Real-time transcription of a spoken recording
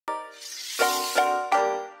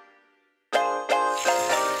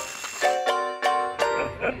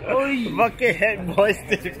Bucket hat boys,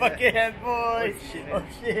 bucket hat boys. Oh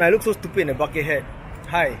shit. I look so stupid in a bucket hat.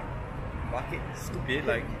 Hi. Bucket stupid,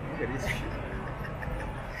 like look at this.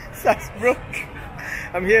 Sucks, bro.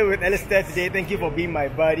 I'm here with Alastair today. Thank you for being my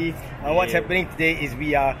buddy. What's happening today is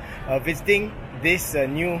we are visiting this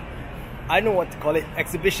new, I don't know what to call it,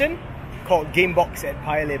 exhibition called Gamebox at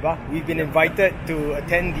Paya Lebar. We've been invited to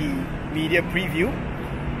attend the media preview.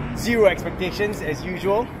 Zero expectations as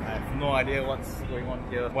usual. I have no idea what's going on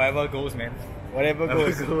here. Whatever goes, man. Whatever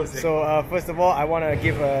goes. So first of all, I want to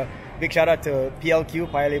give a big shout out to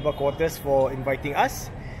PLQ, Paya Lebar Quarters, for inviting us,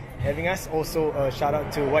 having us. Also a shout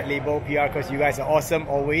out to White Label PR because you guys are awesome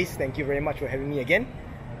always. Thank you very much for having me again.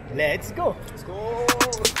 Let's go. Let's go.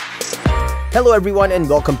 Hello everyone and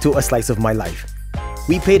welcome to A Slice of My Life.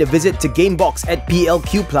 We paid a visit to Gamebox at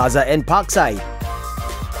PLQ Plaza and Parkside.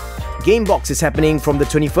 Gamebox is happening from the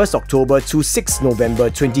 21st October to 6 November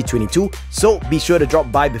 2022, so be sure to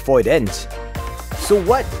drop by before it ends. So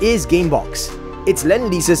what is Gamebox? It's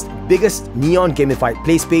Lend-Lease's biggest neon gamified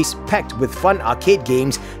play space packed with fun arcade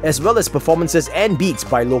games as well as performances and beats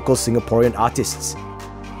by local Singaporean artists.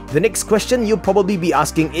 The next question you'll probably be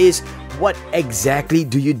asking is, what exactly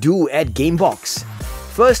do you do at Gamebox?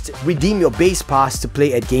 First, redeem your base pass to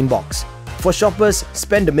play at Gamebox. For shoppers,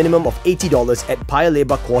 spend a minimum of $80 at Paya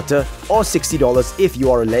Lebar Quarter or $60 if you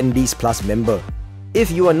are a Lend-Lease Plus member. If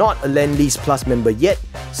you are not a Lend-Lease Plus member yet,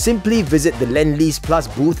 simply visit the Lend-Lease Plus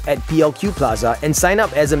booth at PLQ Plaza and sign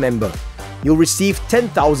up as a member. You'll receive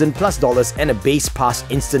 $10,000 plus and a base pass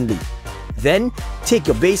instantly. Then, take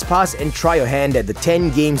your base pass and try your hand at the 10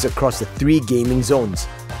 games across the 3 gaming zones.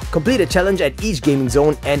 Complete a challenge at each gaming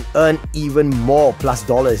zone and earn even more plus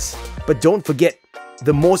dollars. But don't forget,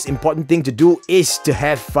 the most important thing to do is to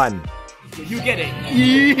have fun. You get it.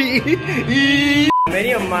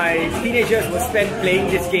 Many of my teenagers were spent playing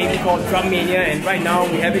this game called Drum Mania, and right now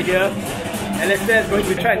we have it here. Alastair is going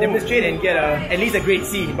to try and demonstrate and get at least a grade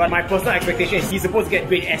C, but my personal expectation is he's supposed to get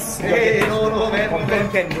grade S. Hey, no, man. Confirm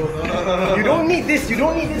 10, bro. No. You don't need this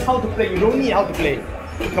how to play. You don't need how to play.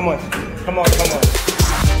 Come on.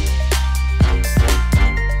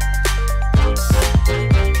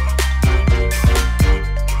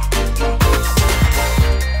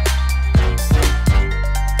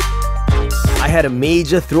 I had a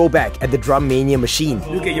major throwback at the Drum Mania machine.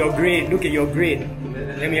 Look at your grade.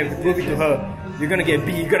 Let me have to prove it to her. You're gonna get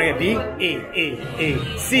B, A,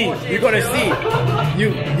 C, you're gonna C.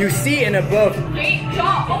 You C and above. Hey,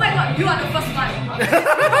 John, oh my god, you are the first one.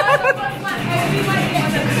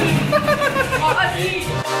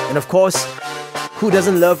 And of course, who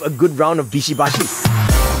doesn't love a good round of bishi-bashi?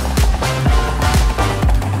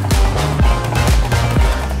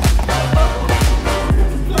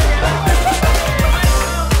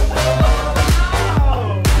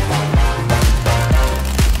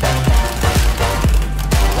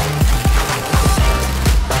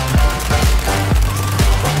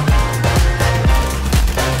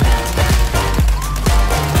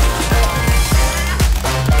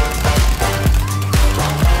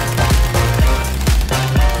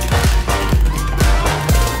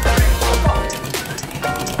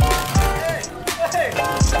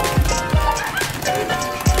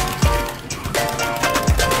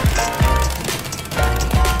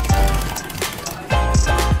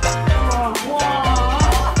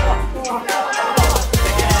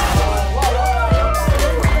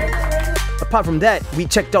 Apart from that, we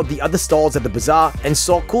checked out the other stalls at the bazaar and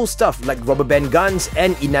saw cool stuff like rubber band guns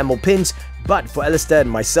and enamel pins, but for Alastair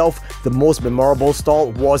and myself, the most memorable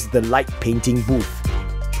stall was the light painting booth.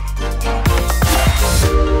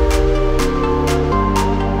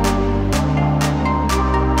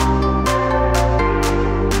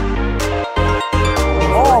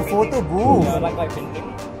 Oh, photo booth! I like light painting.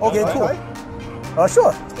 Okay, cool.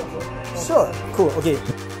 Sure, cool, okay.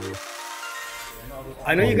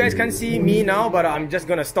 I know you guys can't see me now, but I'm just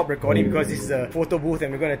gonna stop recording because this is a photo booth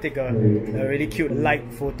and we're gonna take a really cute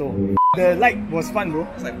light photo. The light was fun, bro.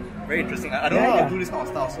 It's like very interesting. I don't know how to do this kind of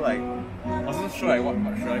stuff, so like I wasn't sure like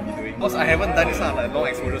what should I be doing. Because I haven't done this kind of like long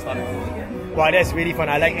exposure stuff before. Wow, that's really fun.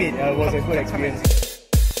 I liked it. It was a good experience.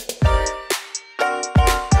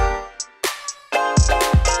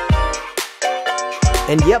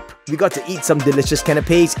 And yep, we got to eat some delicious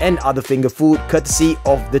canapes and other finger food courtesy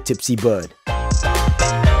of the Tipsy Bird.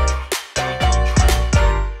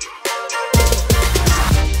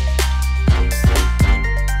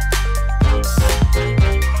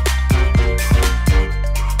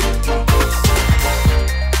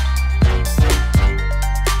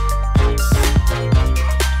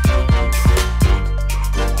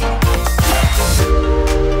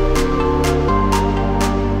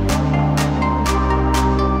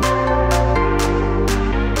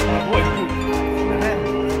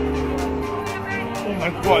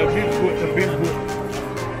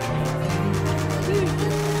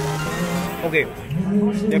 Okay,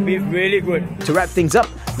 the beef really good. To wrap things up,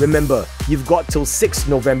 remember, you've got till 6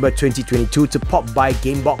 November 2022 to pop by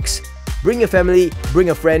Gamebox. Bring your family, bring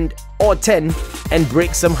a friend, or 10, and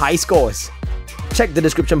break some high scores. Check the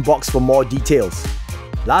description box for more details.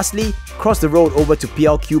 Lastly, cross the road over to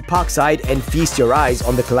PLQ Parkside and feast your eyes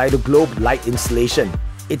on the Kaleido Globe light installation.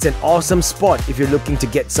 It's an awesome spot if you're looking to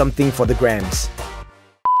get something for the grams.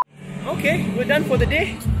 Okay, we're done for the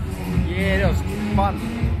day. Yeah, that was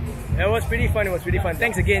fun. It was pretty fun,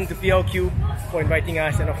 Thanks again to PLQ for inviting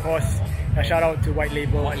us, and of course, a shout out to White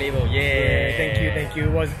Label. White Label, yeah. Thank you.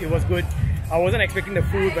 It was good. I wasn't expecting the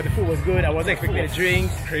food, but the food was good. I wasn't expecting the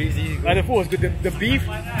drinks. Crazy. But the food was good. The beef.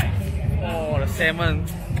 Oh, the salmon.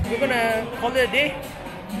 We're gonna call it a day.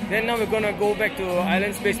 Then now we're gonna go back to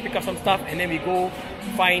Island Space, pick up some stuff, and then we go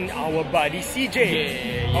find our buddy CJ.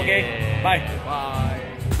 Yeah. Okay, bye. Bye.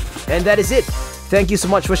 And that is it. Thank you so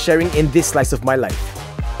much for sharing in this slice of my life.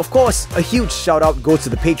 Of course, a huge shout out goes to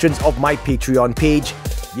the patrons of my Patreon page.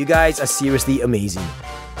 You guys are seriously amazing.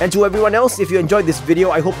 And to everyone else, if you enjoyed this video,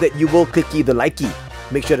 I hope that you will clicky the likey.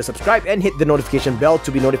 Make sure to subscribe and hit the notification bell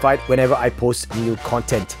to be notified whenever I post new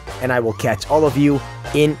content. And I will catch all of you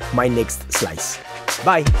in my next slice.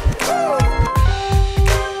 Bye!